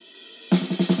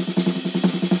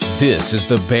This is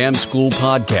the BAM School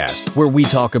Podcast, where we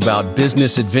talk about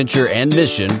business, adventure, and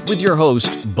mission with your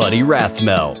host, Buddy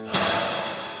Rathmel.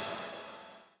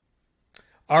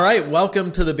 All right,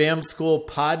 welcome to the BAM School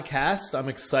Podcast. I'm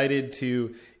excited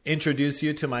to introduce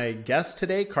you to my guest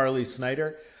today, Carly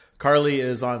Snyder. Carly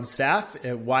is on staff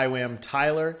at YWAM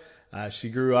Tyler. She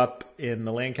grew up in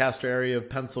the Lancaster area of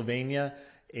Pennsylvania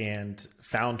and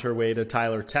found her way to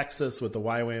Tyler, Texas with the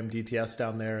YWAM DTS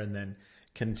down there, and then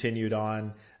continued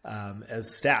on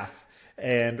as staff.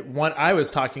 And I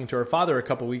was talking to her father a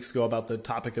couple weeks ago about the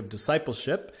topic of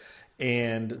discipleship,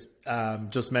 and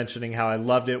just mentioning how I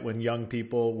loved it when young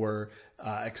people were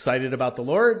excited about the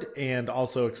Lord and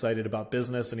also excited about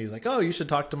business. And he's like, oh, you should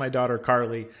talk to my daughter,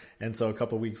 Carly. And so a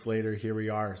couple weeks later, here we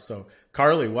are. So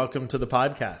Carly, welcome to the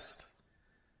podcast.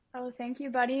 Oh, thank you,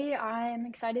 buddy. I'm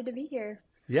excited to be here.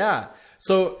 Yeah.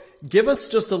 So give us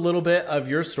just a little bit of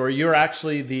your story. You're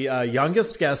actually the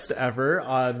youngest guest ever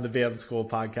on the BAM School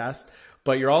Podcast,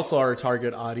 but you're also our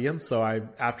target audience. So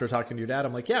after talking to your dad,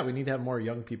 I'm like, yeah, we need to have more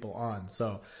young people on.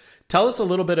 So tell us a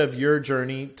little bit of your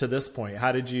journey to this point.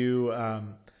 How did you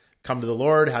come to the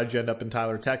Lord? How did you end up in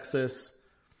Tyler, Texas?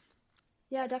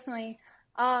 Yeah, definitely.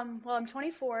 Well, I'm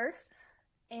 24,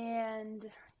 and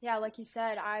yeah, like you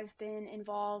said, I've been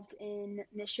involved in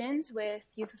missions with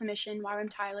Youth with a Mission, YWAM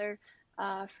Tyler,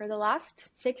 for the last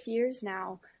 6 years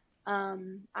now.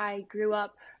 I grew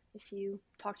up, if you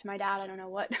talk to my dad, I don't know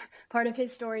what part of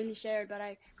his story he shared, but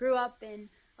I grew up in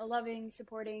a loving,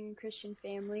 supporting Christian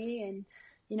family. And,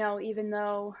 you know, even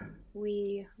though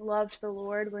we loved the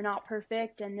Lord, we're not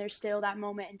perfect. And there's still that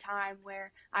moment in time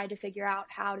where I had to figure out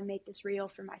how to make this real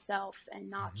for myself and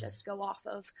not just go off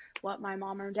of what my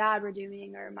mom or dad were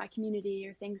doing or my community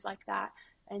or things like that.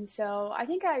 And so I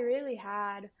think I really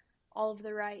had all of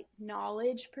the right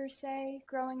knowledge per se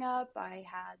growing up. I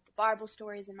had the Bible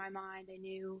stories in my mind. I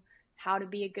knew how to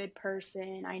be a good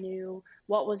person. I knew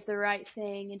what was the right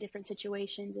thing in different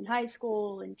situations in high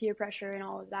school and peer pressure and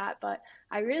all of that. But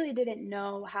I really didn't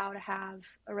know how to have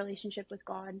a relationship with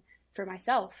God for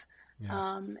myself.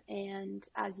 Yeah. And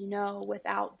as you know,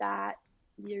 without that,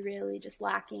 you're really just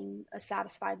lacking a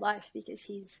satisfied life because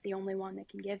he's the only one that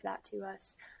can give that to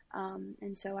us.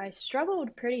 And so I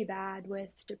struggled pretty bad with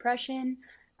depression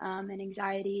and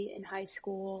anxiety in high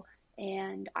school.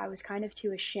 And I was kind of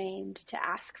too ashamed to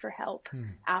ask for help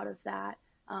out of that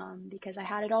because I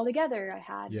had it all together. I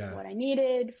had what I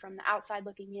needed from the outside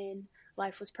looking in.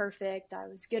 Life was perfect. I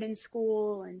was good in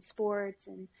school and sports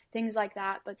and things like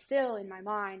that. But still in my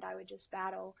mind, I would just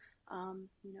battle,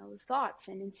 thoughts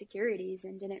and insecurities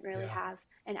and didn't really have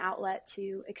an outlet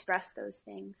to express those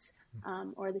things.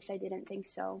 Or at least I didn't think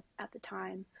so at the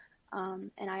time.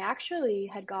 And I actually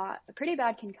had got a pretty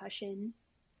bad concussion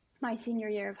my senior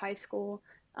year of high school.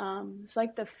 It's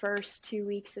like the first 2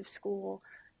 weeks of school.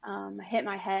 I hit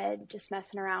my head just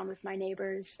messing around with my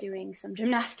neighbors doing some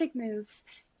gymnastic moves,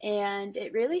 and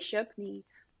it really shook me.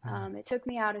 It took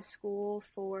me out of school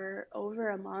for over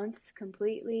a month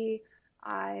completely.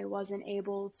 I wasn't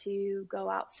able to go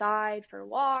outside for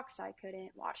walks. I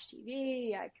couldn't watch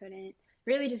TV. I couldn't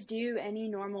really just do any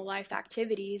normal life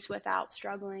activities without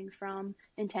struggling from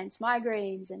intense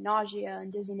migraines and nausea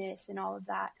and dizziness and all of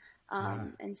that.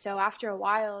 And so after a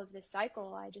while of this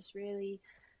cycle, I just really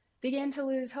began to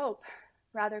lose hope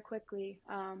rather quickly.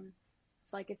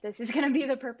 It's like, if this is going to be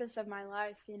the purpose of my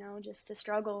life, just to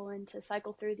struggle and to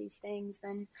cycle through these things,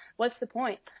 then what's the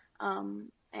point?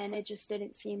 And it just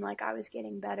didn't seem like I was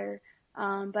getting better.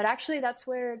 But actually that's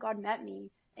where God met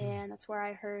me. And that's where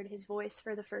I heard his voice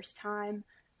for the first time.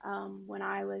 When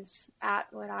I was at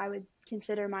what I would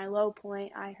consider my low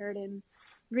point, I heard him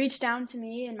reach down to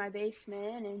me in my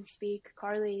basement and speak,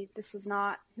 Carly, this is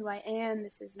not who I am.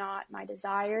 This is not my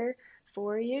desire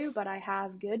for you, but I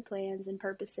have good plans and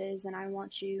purposes, and I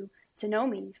want you to know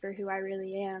me for who I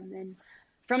really am. And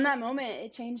from that moment,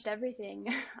 it changed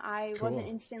everything. I wasn't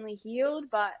instantly healed,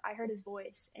 but I heard his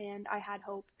voice and I had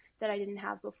hope that I didn't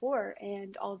have before.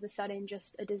 And all of a sudden,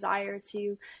 just a desire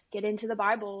to get into the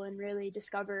Bible and really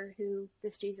discover who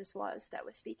this Jesus was that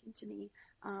was speaking to me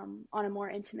on a more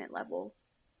intimate level.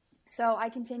 So I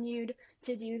continued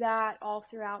to do that all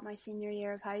throughout my senior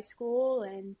year of high school.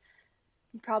 And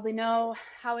you probably know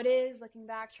how it is looking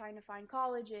back, trying to find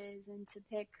colleges and to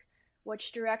pick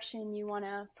which direction you want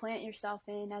to plant yourself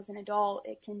in as an adult.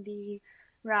 It can be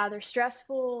rather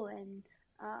stressful, and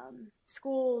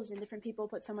schools and different people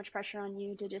put so much pressure on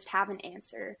you to just have an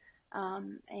answer.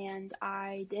 And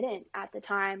I didn't at the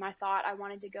time. I thought I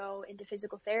wanted to go into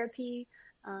physical therapy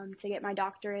to get my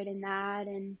doctorate in that.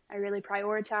 And I really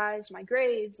prioritized my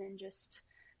grades and just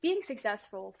being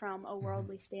successful from a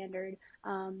worldly standard.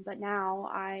 But now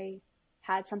I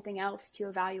had something else to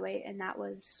evaluate, and that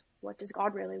was, what does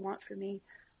God really want for me?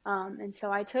 And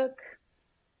so I took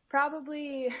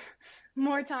probably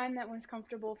more time than was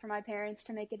comfortable for my parents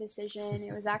to make a decision.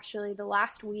 It was actually the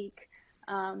last week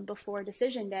before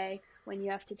decision day, when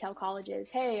you have to tell colleges,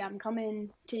 hey, I'm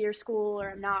coming to your school or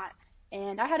I'm not.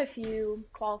 And I had a few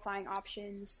qualifying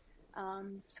options,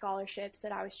 scholarships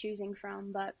that I was choosing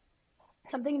from, but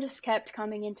something just kept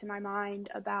coming into my mind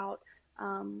about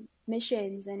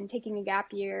missions and taking a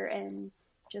gap year and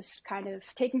just kind of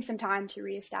taking some time to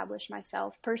reestablish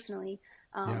myself personally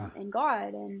in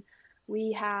God. And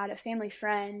we had a family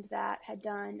friend that had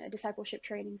done a discipleship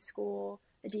training school,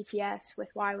 a DTS with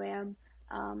YWAM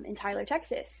in Tyler,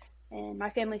 Texas. And my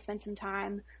family spent some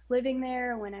time living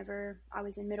there whenever I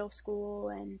was in middle school.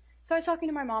 And so I was talking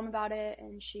to my mom about it,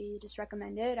 and she just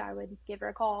recommended I would give her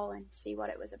a call and see what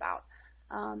it was about.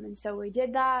 And so we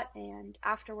did that. And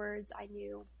afterwards, I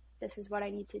knew this is what I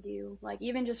need to do, like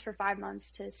even just for 5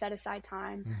 months, to set aside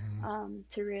time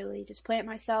to really just plant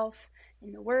myself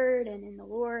in the Word and in the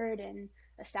Lord and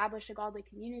establish a godly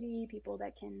community, people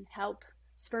that can help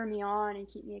spur me on and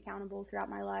keep me accountable throughout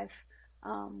my life.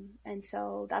 And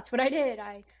so that's what I did.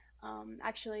 I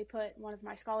actually put one of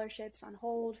my scholarships on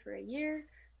hold for a year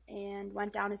and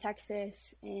went down to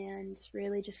Texas and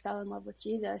really just fell in love with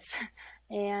Jesus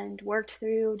and worked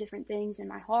through different things in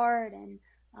my heart. And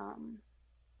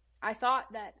I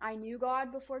thought that I knew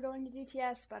God before going to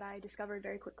DTS, but I discovered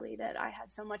very quickly that I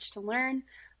had so much to learn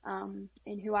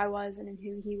in who I was and in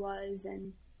who He was,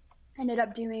 and ended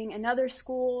up doing another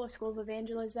school, a school of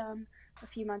evangelism, a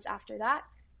few months after that.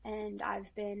 And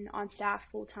I've been on staff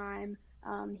full time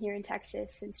here in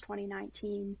Texas since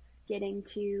 2019, getting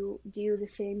to do the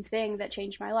same thing that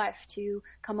changed my life, to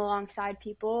come alongside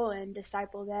people and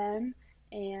disciple them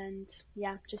and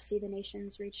just see the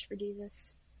nations reached for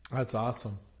Jesus. That's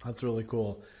awesome. That's really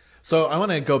cool. So I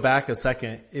want to go back a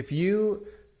second. If you,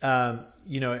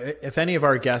 if any of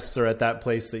our guests are at that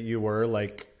place that you were,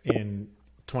 like in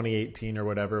 2018 or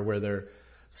whatever, where they're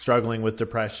struggling with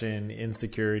depression,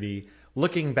 insecurity,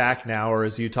 looking back now, or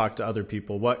as you talk to other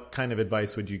people, what kind of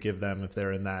advice would you give them if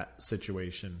they're in that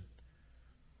situation?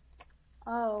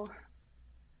 Oh,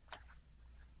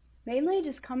 mainly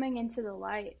just coming into the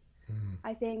light.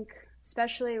 I think,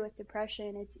 especially with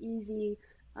depression, it's easy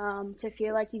to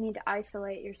feel like you need to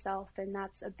isolate yourself, and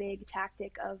that's a big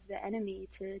tactic of the enemy,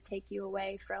 to take you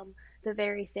away from the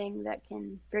very thing that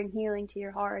can bring healing to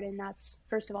your heart. And that's,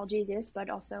 first of all, Jesus, but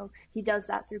also he does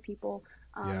that through people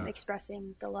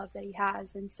expressing the love that he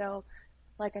has. And so,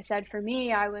 like I said, for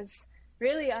me, I was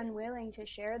really unwilling to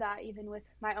share that even with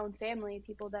my own family,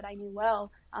 people that I knew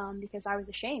well, because I was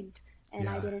ashamed. And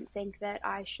I didn't think that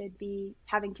I should be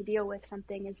having to deal with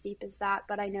something as deep as that.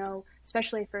 But I know,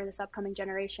 especially for this upcoming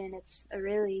generation, it's a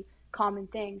really common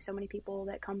thing. So many people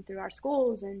that come through our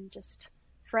schools and just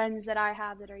friends that I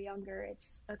have that are younger,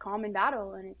 it's a common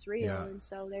battle and it's real. And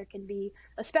so there can be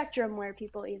a spectrum where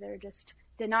people either just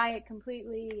deny it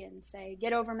completely and say,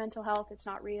 get over mental health, it's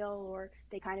not real, or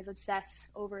they kind of obsess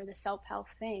over the self-help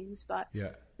things. But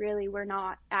really, we're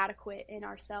not adequate in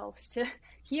ourselves to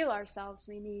heal ourselves.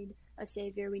 We need a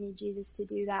savior. We need Jesus to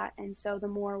do that. And so the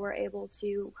more we're able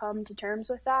to come to terms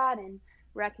with that and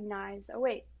recognize, oh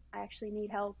wait, I actually need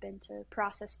help, and to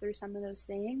process through some of those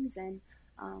things, and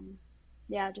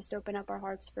just open up our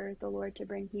hearts for the Lord to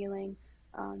bring healing.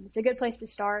 It's a good place to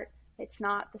start. It's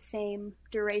not the same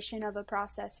duration of a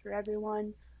process for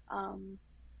everyone.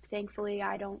 Thankfully,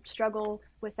 I don't struggle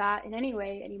with that in any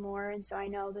way anymore. And so I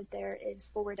know that there is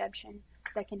full redemption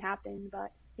that can happen.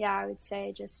 But I would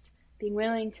say just being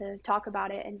willing to talk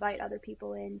about it, invite other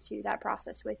people into that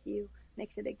process with you,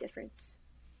 makes a big difference.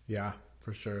 Yeah,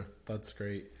 for sure. That's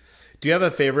great. Do you have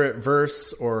a favorite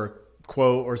verse or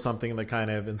quote or something that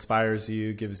kind of inspires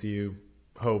you, gives you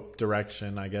hope,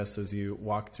 direction, I guess, as you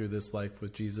walk through this life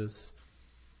with Jesus?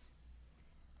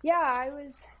 Yeah, I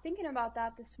was thinking about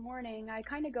that this morning. I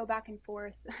kind of go back and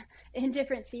forth in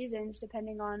different seasons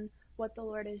depending on what the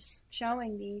Lord is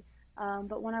showing me.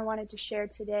 But one I wanted to share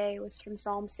today was from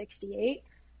Psalm 68,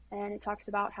 and it talks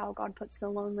about how God puts the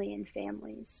lonely in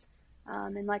families.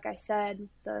 And like I said,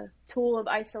 the tool of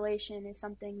isolation is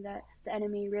something that the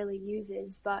enemy really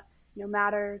uses, but no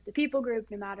matter the people group,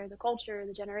 no matter the culture,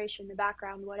 the generation, the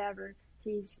background, whatever,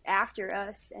 he's after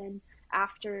us, and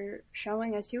after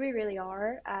showing us who we really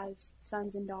are as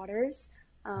sons and daughters.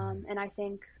 And I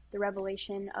think the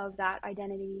revelation of that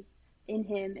identity in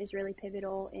him is really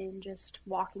pivotal in just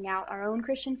walking out our own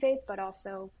Christian faith, but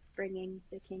also bringing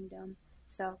the kingdom.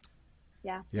 So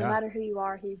no matter who you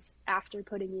are, he's after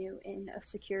putting you in a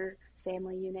secure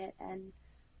family unit. And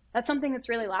that's something that's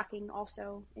really lacking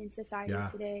also in society Yeah.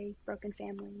 today, broken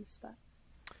families. But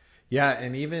Yeah.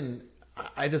 And even,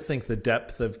 I just think the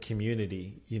depth of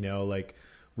community, like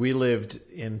we lived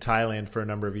in Thailand for a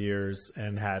number of years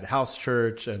and had house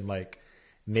church and like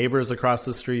neighbors across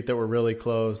the street that were really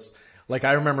close. Like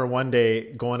I remember one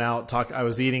day going out, I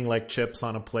was eating like chips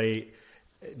on a plate,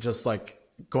 just like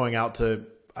going out to,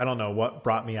 I don't know what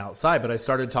brought me outside, but I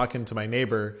started talking to my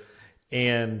neighbor,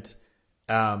 and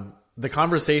the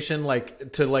conversation,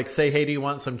 like to like say, hey, do you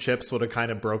want some chips, would have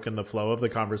kind of broken the flow of the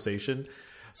conversation.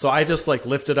 So I just like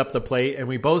lifted up the plate and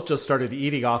we both just started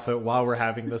eating off it while we're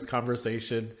having this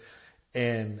conversation.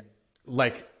 And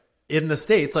like in the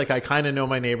States, like I kind of know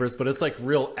my neighbors, but it's like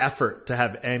real effort to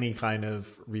have any kind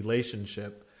of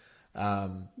relationship.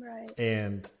 right.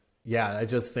 And yeah, I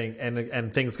just think,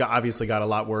 and things obviously got a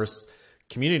lot worse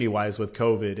community wise with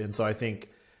COVID. And so I think,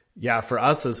 yeah, for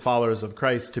us as followers of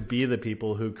Christ to be the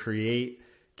people who create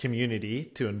community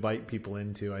to invite people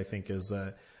into, I think is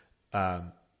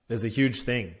a huge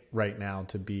thing right now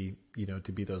to be,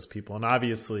 to be those people. And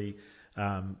obviously,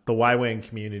 the YWAM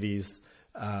communities,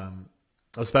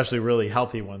 especially really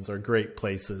healthy ones, are great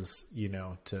places,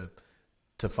 to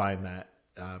find that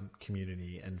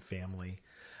community and family.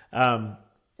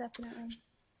 Definitely.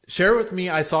 Share with me,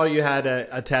 I saw you had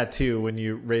a tattoo when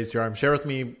you raised your arm. Share with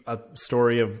me a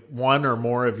story of one or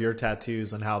more of your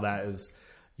tattoos and how that is,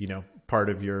 part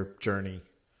of your journey.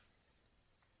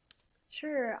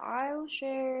 Sure, I'll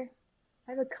share.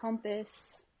 I have a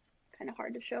compass, kind of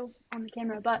hard to show on the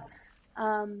camera, but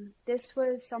this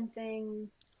was something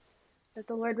that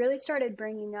the Lord really started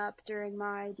bringing up during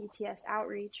my DTS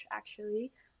outreach,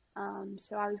 actually.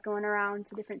 So I was going around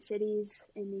to different cities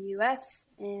in the U.S.,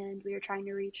 and we were trying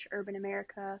to reach urban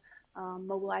America,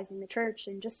 mobilizing the church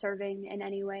and just serving in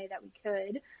any way that we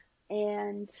could.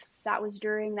 And that was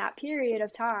during that period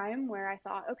of time where I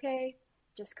thought, okay,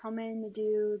 just come in to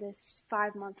do this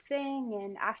 5-month thing,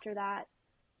 and after that,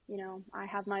 I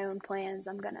have my own plans.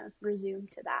 I'm going to resume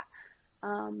to that.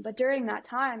 But during that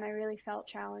time, I really felt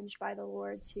challenged by the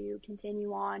Lord to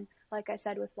continue on, like I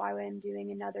said, with YWAM,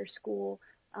 doing another school,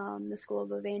 the School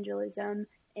of Evangelism,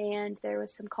 and there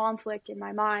was some conflict in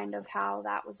my mind of how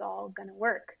that was all going to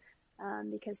work,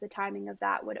 because the timing of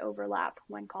that would overlap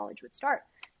when college would start.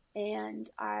 And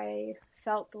I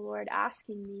felt the Lord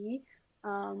asking me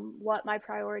what my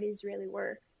priorities really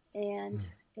were. And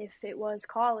if it was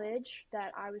college,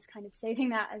 that I was kind of saving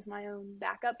that as my own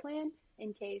backup plan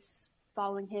in case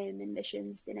following him in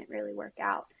missions didn't really work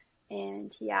out.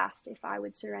 And he asked if I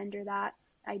would surrender that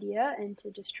idea and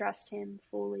to just trust him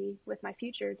fully with my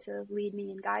future to lead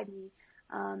me and guide me.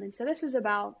 And so this was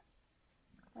about,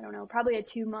 I don't know, probably a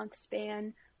 2-month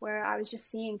span where I was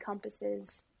just seeing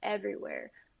compasses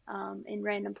everywhere, in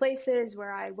random places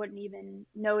where I wouldn't even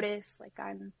notice. Like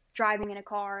I'm driving in a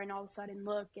car and all of a sudden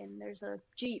look and there's a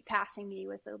Jeep passing me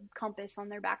with a compass on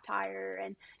their back tire,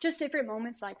 and just different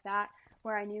moments like that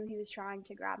where I knew he was trying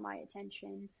to grab my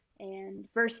attention, and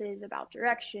verses about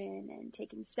direction and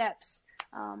taking steps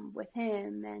with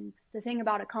him. And the thing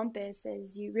about a compass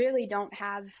is you really don't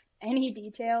have any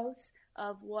details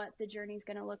of what the journey is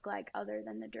going to look like other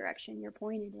than the direction you're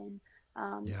pointed in.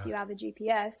 If you have a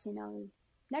GPS,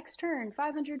 next turn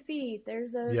 500 feet,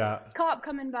 there's a cop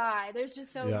coming by. There's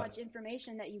just so much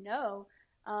information that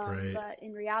but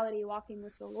in reality, walking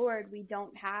with the Lord, we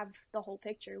don't have the whole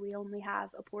picture. We only have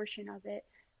a portion of it.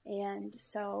 And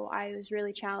so I was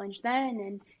really challenged then,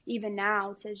 and even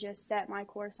now, to just set my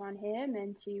course on him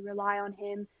and to rely on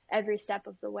him every step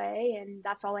of the way. And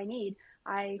that's all I need.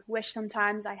 I wish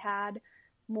sometimes I had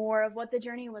more of what the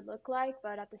journey would look like,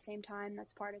 but at the same time,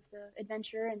 that's part of the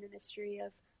adventure and the mystery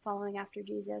of following after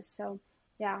Jesus. So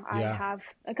I have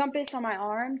a compass on my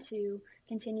arm to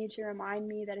continue to remind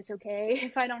me that it's okay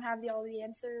if I don't have all the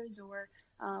answers or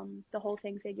the whole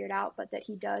thing figured out, but that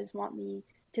he does want me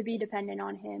to be dependent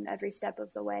on him every step of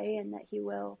the way, and that he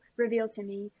will reveal to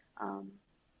me,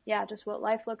 just what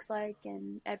life looks like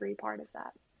and every part of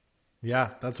that. Yeah,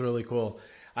 that's really cool.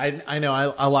 I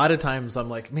know a lot of times I'm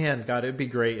like, man, God, it'd be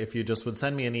great if you just would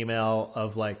send me an email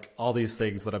of like all these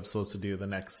things that I'm supposed to do, the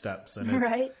next steps. And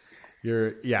it's,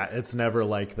 it's never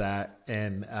like that.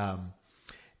 And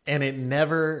it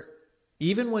never,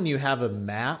 even when you have a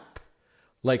map,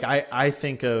 like I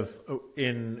think of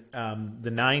in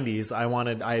the 90s,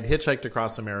 I had hitchhiked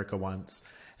across America once,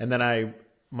 and then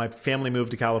my family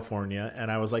moved to California, and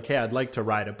I was like, hey, I'd like to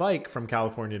ride a bike from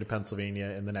California to Pennsylvania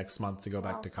in the next month to go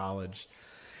back to college.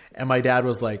 And my dad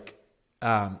was like,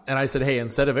 and I said, hey,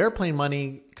 instead of airplane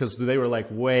money, because they were like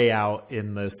way out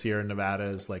in the Sierra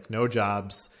Nevadas, like no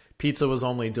jobs, pizza was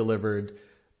only delivered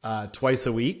twice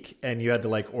a week, and you had to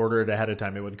like order it ahead of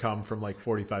time. It would come from like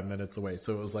 45 minutes away.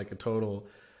 So it was like a total,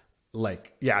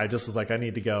 like, yeah, I just was like, I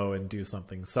need to go and do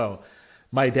something. So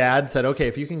my dad said, okay,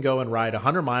 if you can go and ride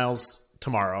 100 miles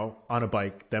tomorrow on a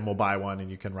bike, then we'll buy one and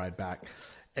you can ride back.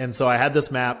 And so I had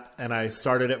this map, and I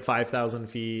started at 5,000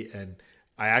 feet, and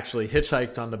I actually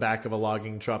hitchhiked on the back of a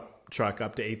logging truck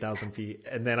up to 8,000 feet.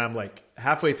 And then I'm like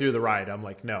halfway through the ride, I'm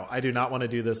like, no, I do not want to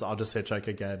do this. I'll just hitchhike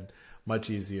again. Much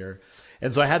easier.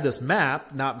 And so I had this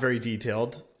map, not very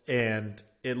detailed, and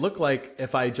it looked like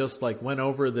if I just like went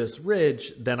over this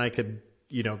ridge, then I could,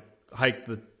 hike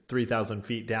the 3,000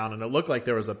 feet down. And it looked like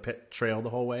there was a pit trail the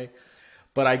whole way.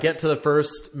 But I get to the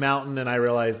first mountain and I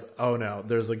realize, oh no,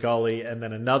 there's a gully and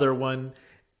then another one.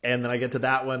 And then I get to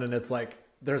that one and it's like,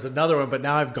 there's another one. But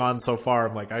now I've gone so far,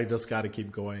 I'm like, I just got to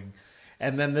keep going.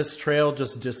 And then this trail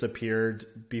just disappeared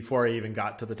before I even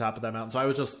got to the top of that mountain. So I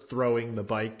was just throwing the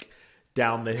bike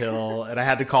down the hill and I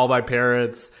had to call my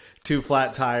parents, 2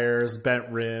 flat tires, bent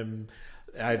rim.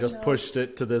 I just pushed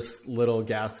it to this little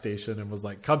gas station and was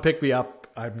like, come pick me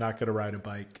up. I'm not going to ride a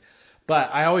bike.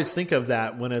 But I always think of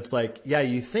that when it's like, yeah,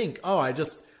 you think, oh, I'm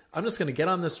just going to get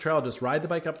on this trail, just ride the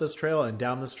bike up this trail and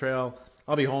down this trail.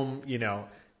 I'll be home,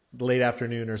 late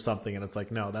afternoon or something. And it's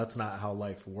like, no, that's not how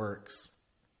life works.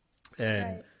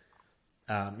 And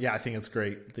I think it's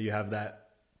great that you have that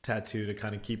tattoo to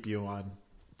kind of keep you on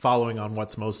following on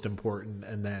what's most important.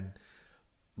 And then,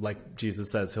 like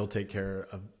Jesus says, he'll take care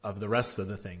of the rest of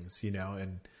the things,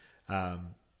 and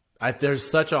there's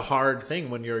such a hard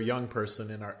thing when you're a young person,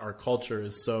 and our culture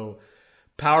is so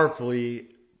powerfully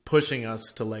pushing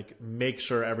us to like make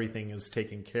sure everything is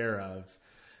taken care of.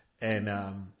 And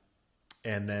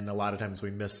then a lot of times we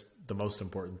miss the most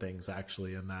important things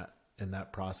actually in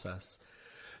that process.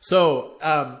 So,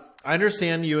 I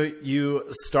understand you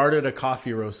started a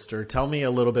coffee roaster. Tell me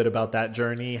a little bit about that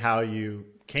journey, how you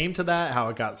came to that, how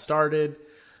it got started.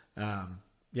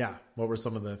 What were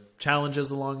some of the challenges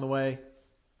along the way?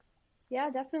 Yeah,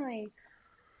 definitely.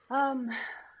 Well,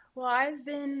 I've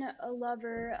been a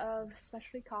lover of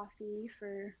specialty coffee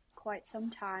for quite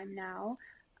some time now.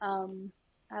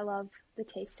 I love the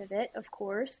taste of it, of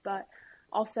course, but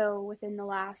also within the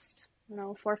last,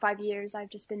 4 or 5 years, I've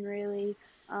just been really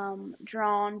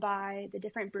drawn by the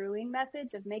different brewing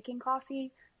methods of making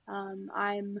coffee.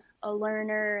 I'm a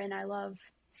learner and I love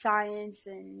science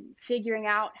and figuring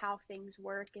out how things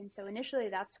work. And so initially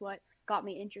that's what got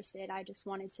me interested. I just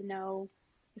wanted to know,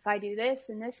 if I do this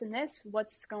and this and this,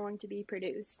 what's going to be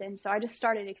produced. And so I just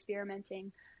started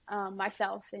experimenting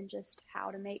myself in just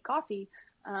how to make coffee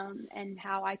and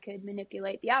how I could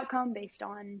manipulate the outcome based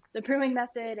on the brewing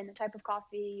method and the type of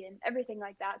coffee and everything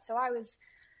like that. So I was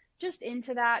just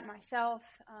into that myself.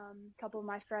 A couple of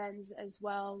my friends as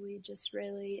well. We just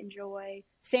really enjoy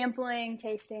sampling,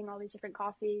 tasting all these different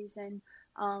coffees, and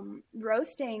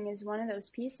roasting is one of those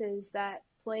pieces that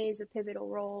plays a pivotal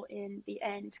role in the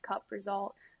end cup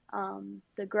result.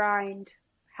 The grind,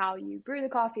 how you brew the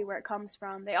coffee, where it comes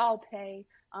from, they all play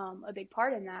a big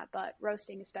part in that, but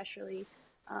roasting especially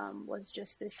was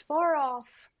just this far off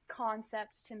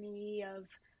concept to me of,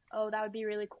 oh, that would be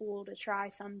really cool to try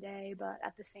someday, but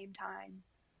at the same time,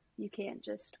 you can't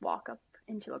just walk up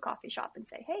into a coffee shop and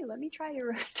say, hey, let me try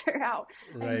your roaster out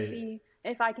and see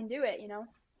if I can do it,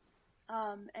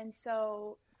 And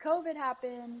so COVID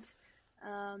happened.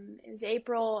 It was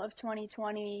April of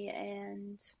 2020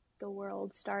 and the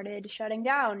world started shutting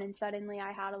down, and suddenly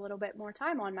I had a little bit more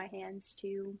time on my hands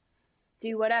to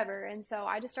do whatever. And so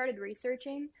I just started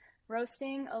researching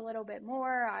roasting a little bit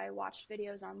more. I watched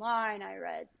videos online, I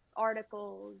read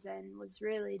articles, and was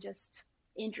really just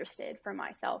interested for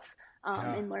myself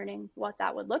in learning what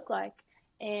that would look like.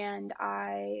 And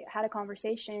I had a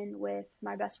conversation with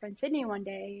my best friend Sydney one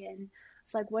day, and I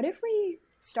was like, what if we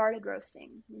started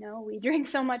roasting? We drink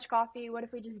so much coffee. What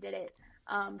if we just did it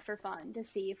for fun to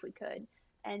see if we could?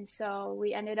 And so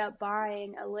we ended up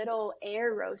buying a little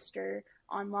air roaster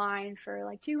online for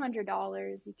like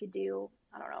 $200. You could do,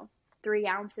 3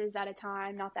 ounces at a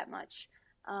time, not that much.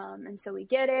 And so we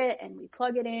get it and we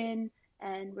plug it in,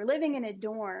 and we're living in a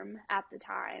dorm at the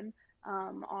time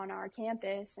on our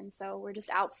campus. And so we're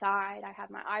just outside. I have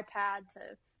my iPad to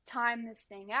time this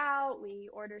thing out. We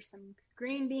order some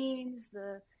green beans.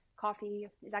 The coffee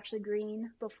is actually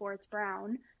green before it's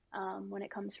brown when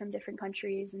it comes from different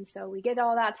countries. And so we get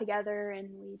all that together and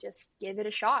we just give it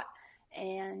a shot.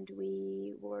 And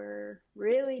we were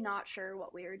really not sure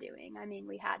what we were doing. I mean,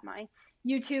 we had my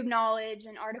YouTube knowledge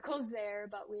and articles there,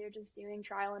 but we were just doing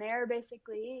trial and error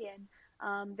basically.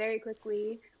 And very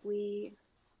quickly we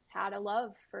had a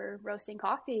love for roasting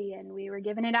coffee, and we were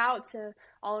giving it out to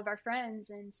all of our friends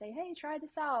and say, hey, try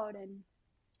this out. And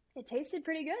it tasted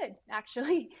pretty good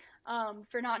actually,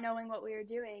 for not knowing what we were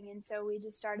doing. And so we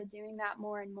just started doing that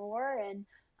more and more. And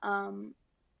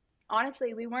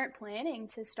honestly, we weren't planning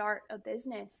to start a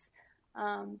business,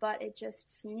 but it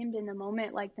just seemed in the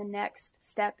moment like the next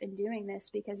step in doing this,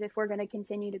 because if we're going to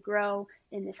continue to grow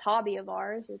in this hobby of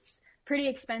ours, it's pretty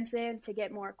expensive to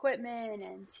get more equipment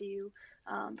and to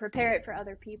prepare it for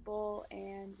other people.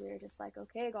 And we were just like,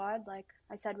 okay, God, like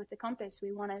I said with the compass,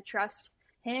 we want to trust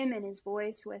him and his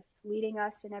voice with leading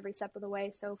us in every step of the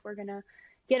way. So if we're going to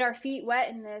get our feet wet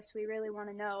in this, we really want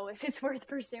to know if it's worth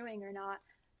pursuing or not.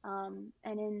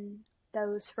 And in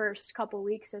those first couple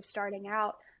weeks of starting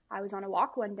out, I was on a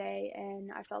walk one day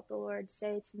and I felt the Lord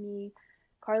say to me,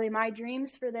 Carly, my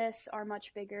dreams for this are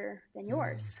much bigger than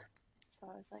yours. So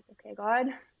I was like, okay, God,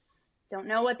 don't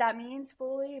know what that means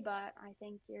fully, but I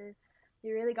think you're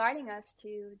really guiding us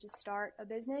to just start a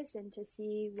business and to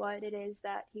see what it is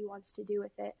that he wants to do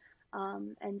with it.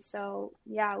 And so,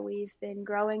 yeah, we've been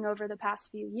growing over the past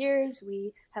few years.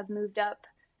 We have moved up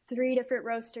 3 different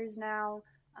roasters now.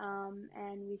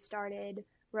 And we started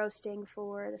roasting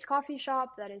for this coffee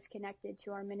shop that is connected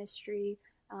to our ministry.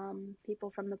 People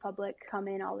from the public come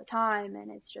in all the time,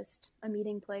 and it's just a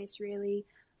meeting place, really.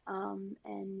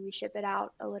 And we ship it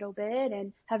out a little bit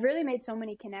and have really made so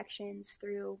many connections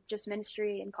through just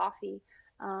ministry and coffee.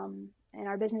 And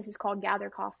our business is called Gather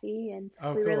Coffee, and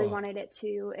we really wanted it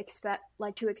to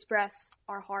express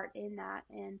our heart in that.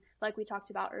 And like we talked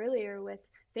about earlier with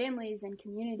families and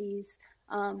communities,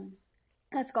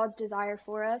 that's God's desire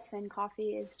for us, and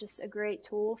coffee is just a great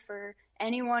tool for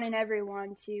anyone and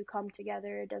everyone to come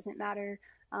together. It doesn't matter,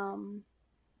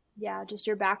 just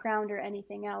your background or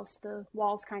anything else. The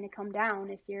walls kind of come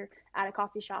down if you're at a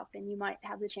coffee shop, and you might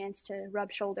have the chance to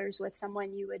rub shoulders with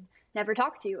someone you would never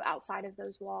talk to outside of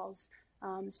those walls.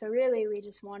 So really, we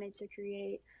just wanted to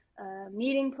create a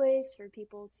meeting place for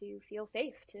people to feel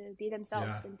safe, to be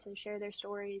themselves and to share their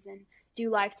stories and do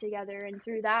life together. And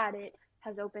through that, it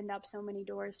has opened up so many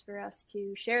doors for us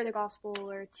to share the gospel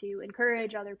or to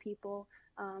encourage other people,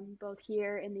 both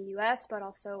here in the U.S., but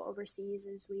also overseas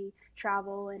as we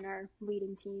travel and are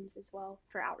leading teams as well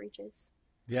for outreaches.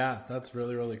 Yeah, that's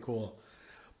really, really cool.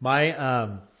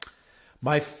 A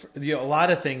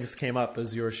lot of things came up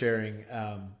as you were sharing.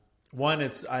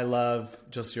 One, I love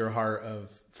just your heart of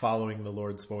following the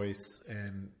Lord's voice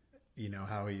and,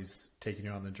 how he's taken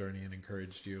you on the journey and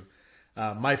encouraged you.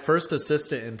 My first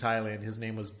assistant in Thailand, his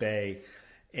name was Bay.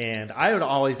 And I would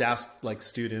always ask like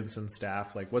students and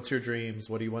staff, like, what's your dreams?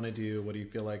 What do you want to do? What do you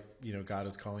feel like, God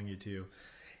is calling you to?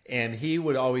 And he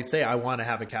would always say, I want to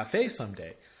have a cafe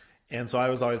someday. And so I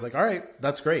was always like, all right,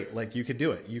 that's great. Like, you could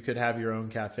do it. You could have your own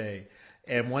cafe.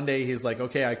 And one day he's like,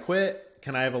 okay, I quit.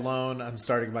 Can I have a loan? I'm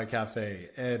starting my cafe.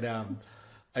 And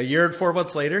a year and 4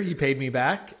 months later, he paid me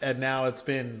back. And now it's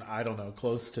been, I don't know,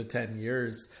 close to 10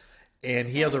 years. And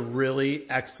he has a really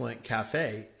excellent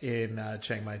cafe in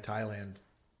Chiang Mai, Thailand,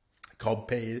 called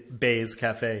Bay's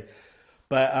Cafe.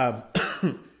 But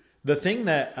the thing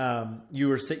that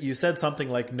you said something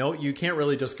like, no, you can't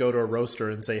really just go to a roaster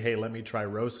and say, hey, let me try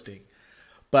roasting.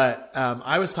 But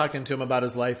I was talking to him about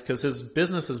his life because his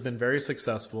business has been very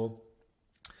successful,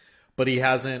 but he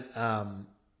hasn't. And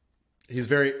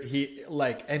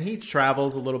he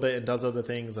travels a little bit and does other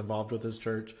things involved with his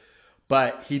church,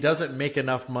 but he doesn't make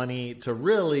enough money to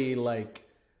really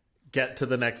get to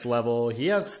the next level. He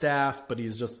has staff, but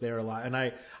he's just there a lot. And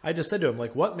I just said to him,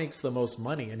 like, what makes the most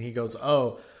money? And he goes,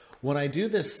 oh, when I do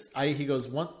this,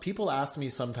 people ask me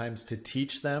sometimes to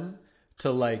teach them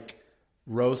to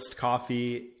roast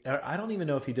coffee. I don't even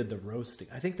know if he did the roasting.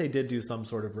 I think they did do some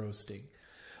sort of roasting,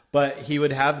 but he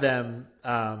would have them,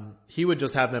 he would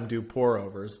just have them do pour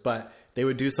overs, but they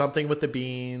would do something with the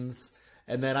beans.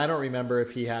 And then I don't remember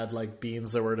if he had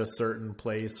beans that were at a certain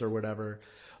place or whatever,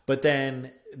 but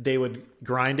then they would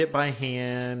grind it by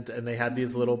hand and they had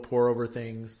these little pour over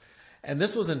things. And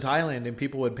this was in Thailand, and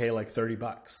people would pay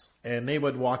 $30 and they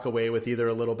would walk away with either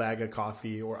a little bag of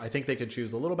coffee, or I think they could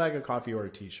choose a little bag of coffee or a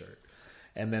t-shirt,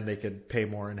 and then they could pay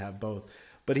more and have both.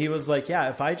 But he was like, yeah,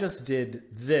 if I just did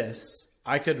this,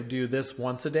 I could do this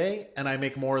once a day and I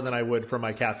make more than I would for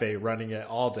my cafe running it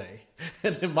all day.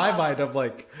 And in my mind, I'm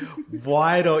like,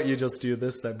 why don't you just do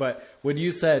this then? But when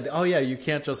you said, oh yeah, you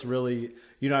can't just really,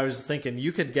 I was just thinking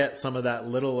you could get some of that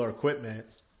little equipment,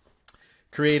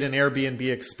 create an Airbnb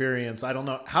experience. I don't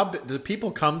know. Do people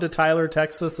come to Tyler,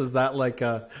 Texas? Is that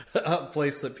a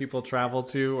place that people travel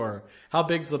to, or how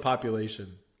big's the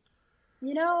population?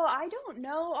 I don't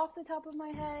know off the top of my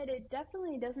head. It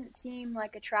definitely doesn't seem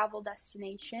like a travel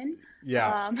destination.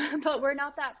 Yeah. But we're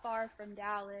not that far from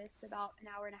Dallas, about an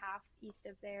hour and a half east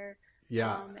of there.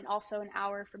 Yeah. and also an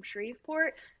hour from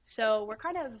Shreveport. So we're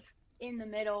kind of in the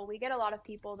middle. We get a lot of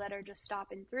people that are just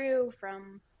stopping through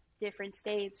from different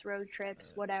states, road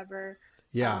trips, whatever.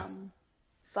 Yeah. Um,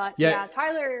 but Yeah. yeah,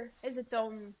 Tyler is its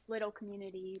own little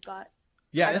community, but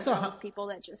Yeah. I've dealt with people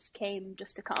that just came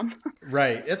just to come.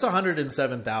 Right. It's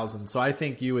 107,000. So I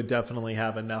think you would definitely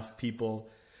have enough people.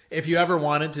 If you ever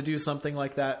wanted to do something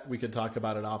like that, we could talk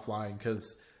about it offline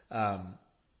because,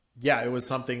 yeah, it was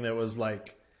something that was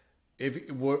like,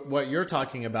 if what you're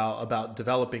talking about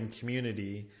developing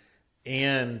community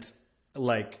and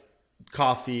like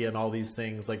coffee and all these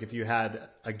things, like if you had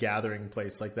a gathering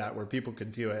place like that where people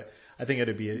could do it, I think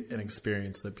it'd be an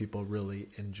experience that people really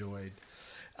enjoyed.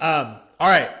 All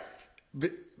right.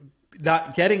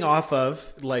 Not getting off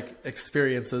of like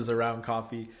experiences around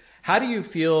coffee. How do you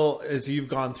feel as you've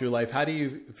gone through life? How do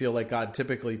you feel like God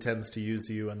typically tends to use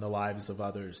you in the lives of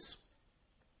others?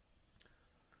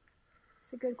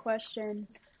 It's a good question.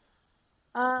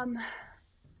 I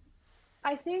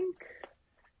think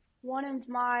one of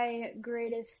my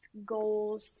greatest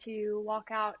goals to walk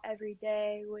out every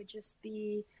day would just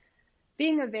be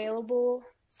being available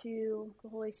to the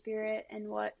Holy Spirit and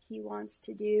what He wants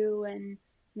to do. And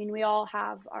I mean, we all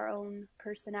have our own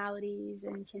personalities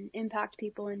and can impact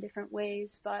people in different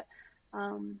ways, but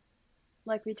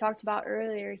like we talked about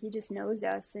earlier, He just knows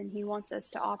us and He wants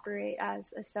us to operate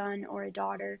as a son or a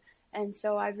daughter. And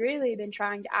so I've really been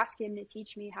trying to ask Him to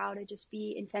teach me how to just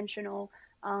be intentional,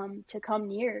 to come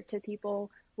near to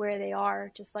people where they are,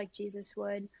 just like Jesus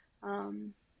would.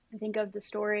 I think of the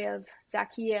story of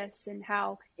Zacchaeus and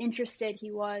how interested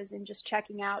he was in just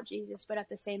checking out Jesus, but at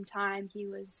the same time, he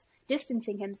was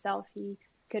distancing himself. He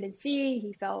couldn't see,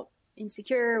 he felt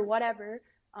insecure, whatever.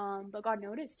 But God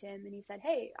noticed him and He said,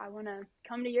 "Hey, I want to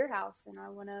come to your house and I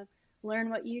want to learn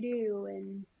what you do,"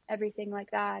 and everything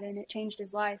like that. And it changed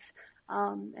his life.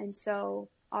 And so,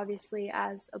 obviously,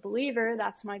 as a believer,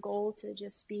 that's my goal, to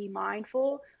just be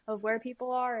mindful of where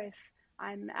people are. If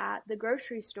I'm at the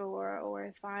grocery store or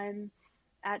if I'm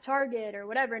at Target or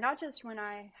whatever, not just when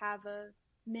I have a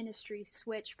ministry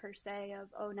switch per se of,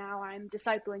 oh, now I'm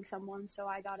discipling someone, so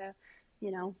I gotta,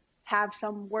 have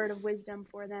some word of wisdom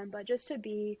for them, but just to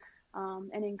be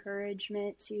an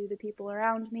encouragement to the people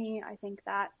around me. I think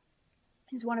that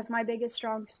is one of my biggest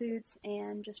strong suits,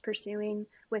 and just pursuing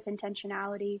with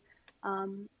intentionality.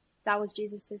 That was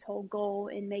Jesus's whole goal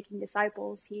in making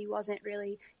disciples. He wasn't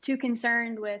really too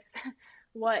concerned with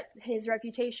what his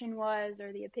reputation was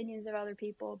or the opinions of other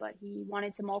people, but He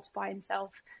wanted to multiply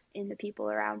Himself in the people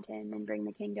around Him and bring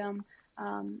the kingdom.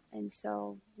 And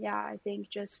so, yeah, I think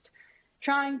just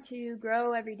trying to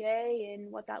grow every day in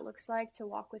what that looks like to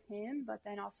walk with Him, but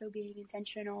then also being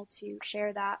intentional to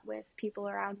share that with people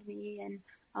around me. And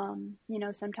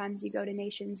sometimes you go to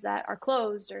nations that are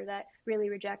closed or that really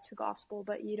reject the gospel,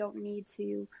 but you don't need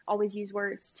to always use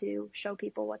words to show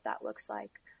people what that looks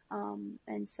like.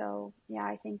 And so, yeah,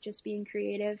 I think just being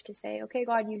creative to say, okay,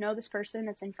 God, you know this person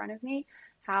that's in front of me.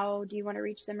 How do you want to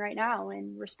reach them right now?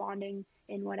 And responding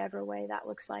in whatever way that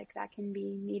looks like. That can be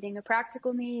meeting a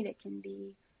practical need. It can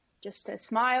be just a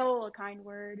smile, a kind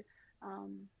word.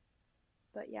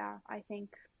 But yeah, I think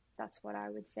that's what I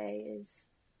would say is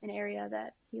an area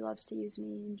that He loves to use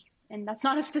me in. And that's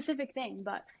not a specific thing,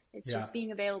 but it's just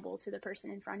being available to the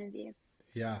person in front of you.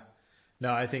 Yeah.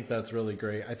 No, I think that's really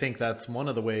great. I think that's one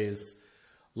of the ways,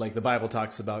 like the Bible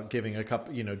talks about giving a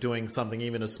cup, doing something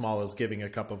even as small as giving a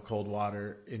cup of cold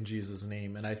water in Jesus'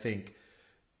 name. And I think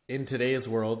in today's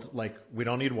world, like we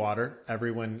don't need water.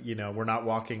 Everyone, we're not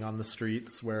walking on the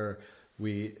streets where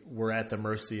we're at the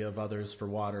mercy of others for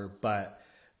water, but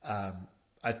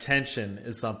attention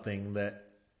is something that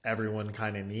everyone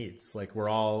kind of needs. Like we're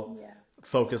all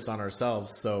focused on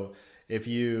ourselves. So if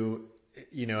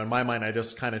in my mind, I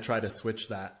just kind of try to switch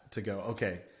that to go,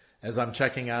 okay, as I'm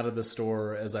checking out of the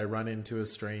store, as I run into a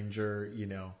stranger,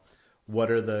 what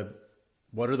are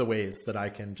the ways that I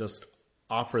can just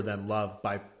offer them love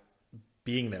by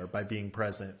being there, by being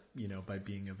present, by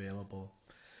being available.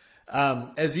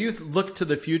 As you look to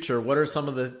the future, what are some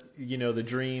of the, the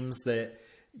dreams that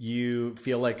you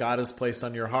feel like God has placed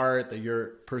on your heart that you're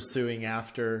pursuing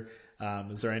after?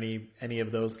 Is there any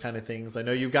of those kind of things? I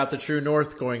know you've got the True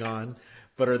North going on,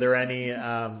 but are there any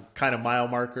kind of mile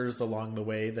markers along the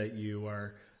way that you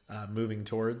are moving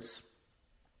towards?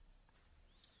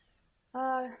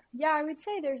 Yeah, I would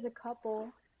say there's a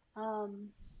couple.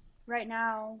 Right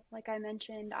now, like I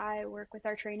mentioned, I work with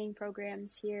our training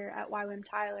programs here at YWAM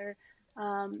Tyler.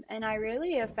 And I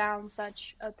really have found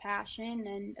such a passion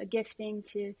and a gifting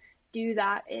to do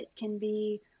that. It can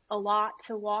be a lot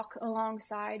to walk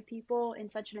alongside people in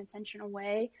such an intentional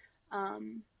way.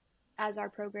 as our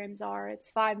programs are. It's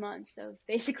 5 months of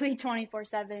basically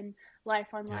 24/7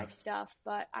 life on life stuff.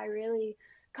 But I really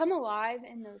come alive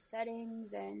in those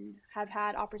settings and have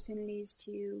had opportunities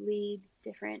to lead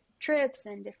different trips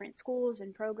and different schools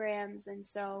and programs. And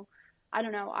so I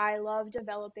don't know, I love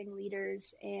developing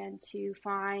leaders and to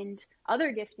find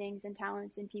other giftings and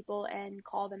talents in people and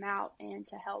call them out and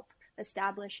to help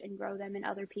establish and grow them in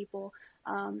other people.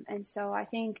 And so I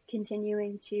think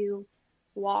continuing to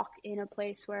walk in a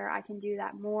place where I can do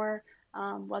that more,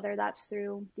 whether that's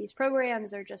through these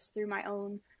programs or just through my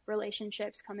own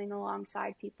relationships, coming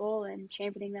alongside people and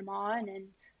championing them on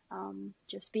and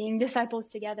just being disciples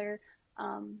together.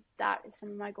 That is some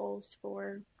of my goals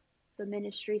for the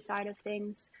ministry side of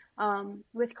things.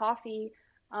 With coffee,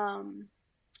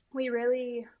 we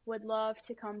really would love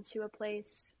to come to a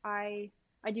place. I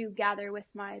do gather with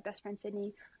my best friend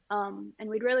Sydney, and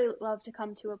we'd really love to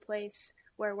come to a place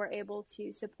where we're able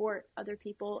to support other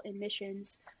people in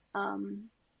missions.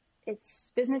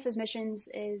 It's business as missions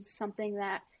is something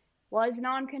that was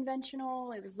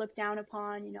non-conventional. It was looked down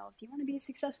upon. You know, if you want to be a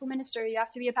successful minister, you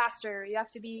have to be a pastor, you have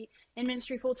to be in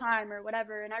ministry full time or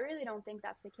whatever. And I really don't think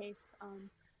that's the case.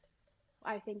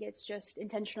 I think it's just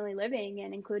intentionally living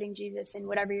and including Jesus in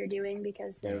whatever you're doing,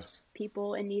 because there's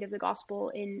people in need of the gospel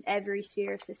in every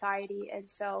sphere of society. And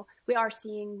so we are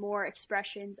seeing more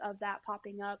expressions of that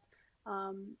popping up.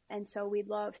 And so we'd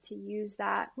love to use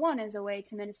that, one, as a way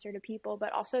to minister to people,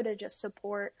 but also to just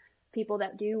support people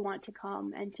that do want to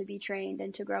come and to be trained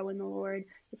and to grow in the Lord.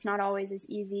 It's not always as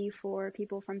easy for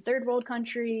people from third world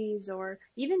countries or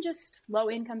even just low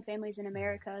income families in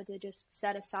America to just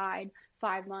set aside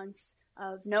 5 months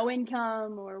of no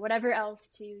income or whatever else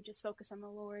to just focus on the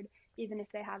Lord, even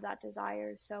if they have that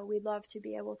desire. So we'd love to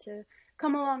be able to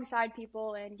come alongside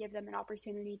people and give them an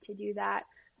opportunity to do that.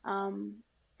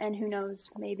 And who knows,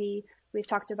 maybe we've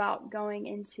talked about going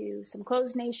into some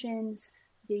closed nations,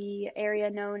 the area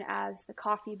known as the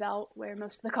Coffee Belt, where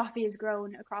most of the coffee is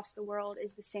grown across the world,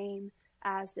 is the same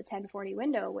as the 1040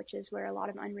 window, which is where a lot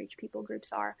of unreached people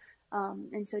groups are.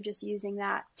 And so just using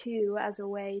that too as a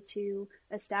way to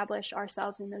establish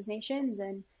ourselves in those nations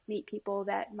and meet people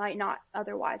that might not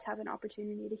otherwise have an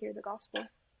opportunity to hear the gospel.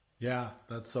 Yeah,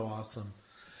 that's so awesome.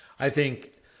 I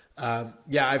think, I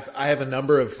have a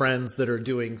number of friends that are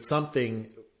doing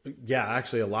something. Yeah,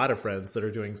 actually a lot of friends that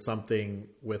are doing something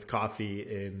with coffee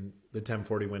in the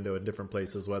 1040 window in different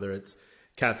places, whether it's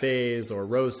cafes or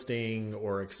roasting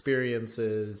or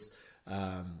experiences.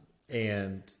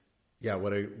 And yeah,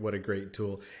 what a great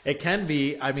tool. It can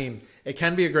be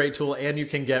a great tool, and you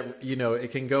can get,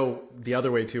 it can go the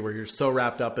other way too, where you're so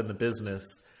wrapped up in the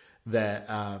business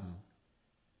that,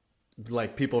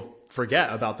 like people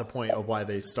forget about the point of why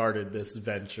they started this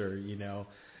venture,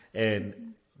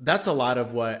 and that's a lot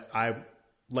of what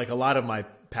a lot of my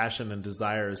passion and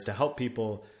desire is to help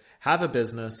people have a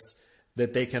business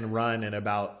that they can run in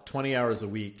about 20 hours a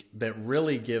week that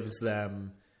really gives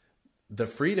them the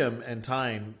freedom and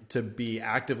time to be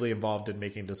actively involved in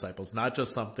making disciples, not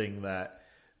just something that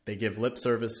they give lip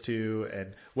service to.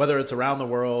 And whether it's around the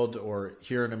world or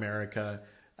here in America,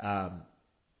 kind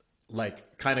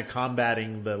of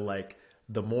combating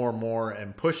the more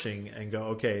and pushing and go,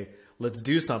 okay, let's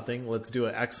do something. Let's do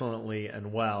it excellently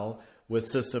and well with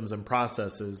systems and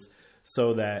processes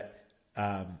so that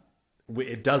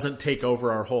it doesn't take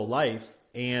over our whole life.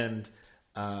 And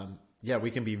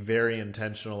we can be very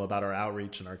intentional about our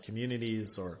outreach in our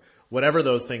communities or whatever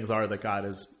those things are that God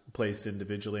has placed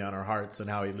individually on our hearts and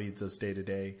how he leads us day to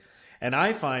day. And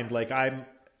I find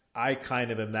I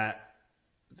kind of am that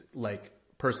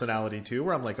personality too,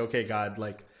 where I'm like, okay, God,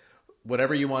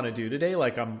 whatever you want to do today,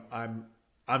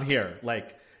 I'm here.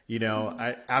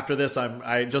 After this,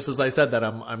 I just as I said that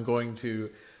I'm going to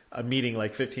a meeting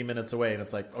 15 minutes away, and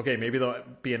it's okay, maybe there'll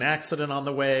be an accident on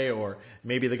the way, or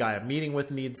maybe the guy I'm meeting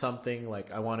with needs something.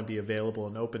 I want to be available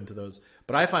and open to those.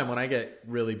 But I find when I get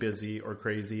really busy or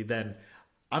crazy, then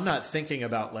I'm not thinking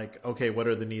about okay, what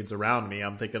are the needs around me?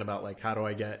 I'm thinking about how do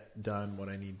I get done what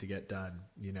I need to get done,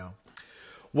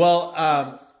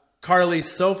 Well, Carly,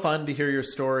 so fun to hear your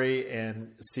story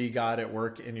and see God at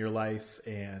work in your life,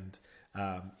 and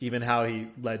even how he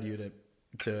led you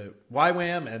to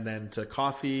YWAM and then to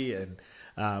coffee. And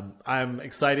I'm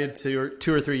excited to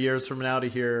 2 or 3 years from now to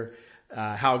hear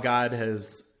how God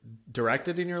has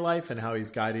directed in your life and how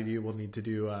he's guided you. We'll need to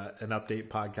do an update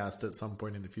podcast at some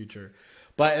point in the future.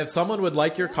 But if someone would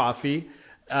like your coffee,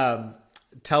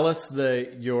 tell us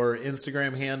your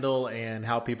Instagram handle and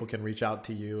how people can reach out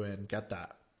to you and get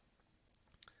that.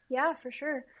 Yeah, for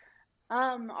sure.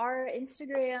 Our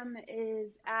Instagram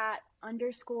is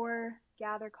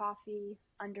 @_gathercoffee_.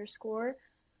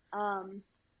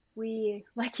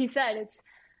 like you said, it's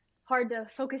hard to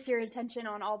focus your attention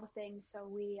on all the things. So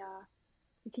we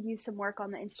could use some work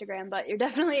on the Instagram, but you're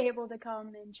definitely able to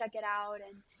come and check it out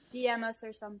and DM us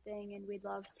or something. And we'd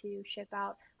love to ship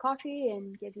out coffee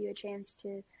and give you a chance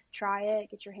to try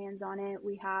it, get your hands on it.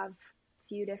 We have a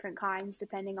few different kinds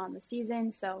depending on the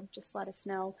season. So just let us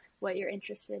know what you're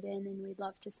interested in and we'd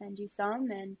love to send you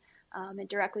some. And it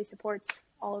directly supports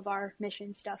all of our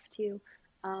mission stuff too.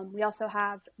 We also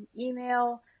have an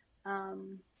email,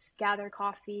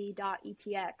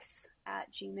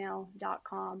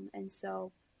 gathercoffee.etx@gmail.com. And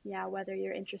so, yeah, whether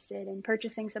you're interested in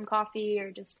purchasing some coffee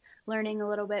or just learning a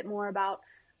little bit more about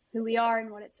who we are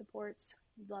and what it supports,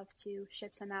 we'd love to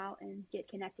ship some out and get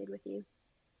connected with you.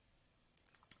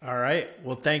 All right.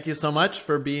 Well, thank you so much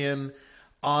for being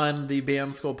on the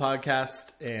BAM School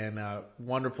podcast, and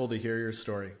wonderful to hear your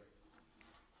story.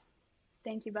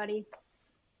 Thank you, buddy.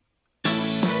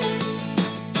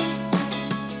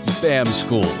 BAM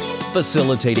School,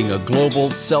 facilitating a global,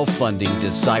 self-funding,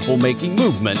 disciple-making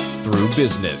movement through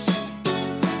business.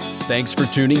 Thanks for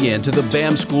tuning in to the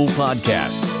BAM School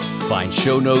podcast. Find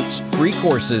show notes, free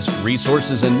courses,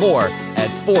 resources, and more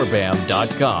at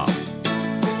forbam.com.